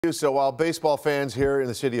So while baseball fans here in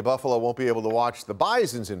the city of Buffalo won't be able to watch the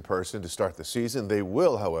Bisons in person to start the season, they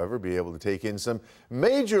will, however, be able to take in some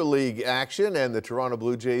Major League action and the Toronto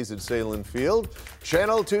Blue Jays at Salem Field.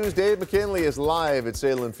 Channel 2's Dave McKinley is live at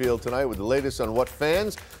Salem Field tonight with the latest on what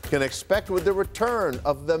fans can expect with the return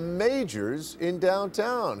of the majors in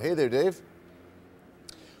downtown. Hey there, Dave.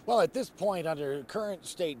 Well, at this point, under current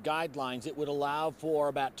state guidelines, it would allow for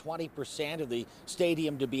about 20% of the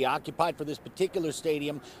stadium to be occupied. For this particular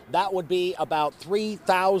stadium, that would be about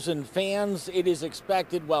 3,000 fans. It is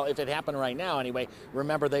expected, well, if it happened right now anyway,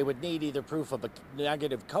 remember they would need either proof of a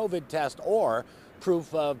negative COVID test or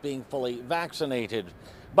proof of being fully vaccinated.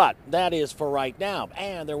 But that is for right now,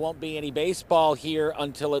 and there won't be any baseball here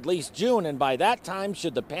until at least June, and by that time,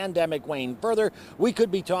 should the pandemic wane further, we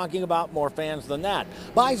could be talking about more fans than that.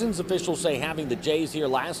 Bisons officials say having the Jays here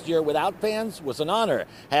last year without fans was an honor.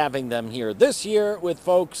 Having them here this year with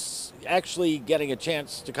folks actually getting a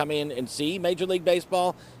chance to come in and see Major League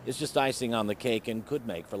Baseball is just icing on the cake and could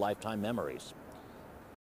make for lifetime memories.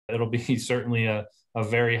 It'll be certainly a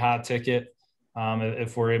very hot ticket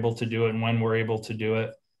if we're able to do it and when we're able to do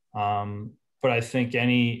it. But I think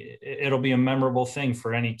it'll be a memorable thing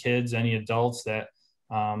for any kids, any adults that,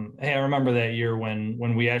 hey, I remember that year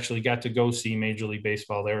when we actually got to go see Major League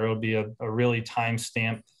Baseball there. It'll be a really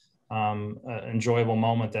time-stamped, enjoyable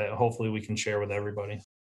moment that hopefully we can share with everybody.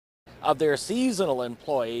 Of their seasonal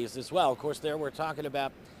employees as well, of course, there we're talking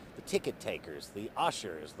about the ticket takers, the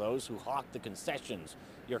ushers, those who hawk the concessions,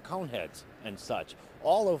 your coneheads and such,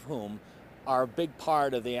 all of whom are a big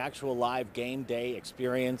part of the actual live game day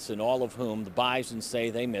experience, and all of whom the Bisons say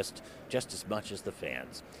they missed just as much as the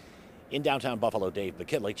fans. In downtown Buffalo, Dave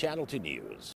McKinley, Channel 2 News.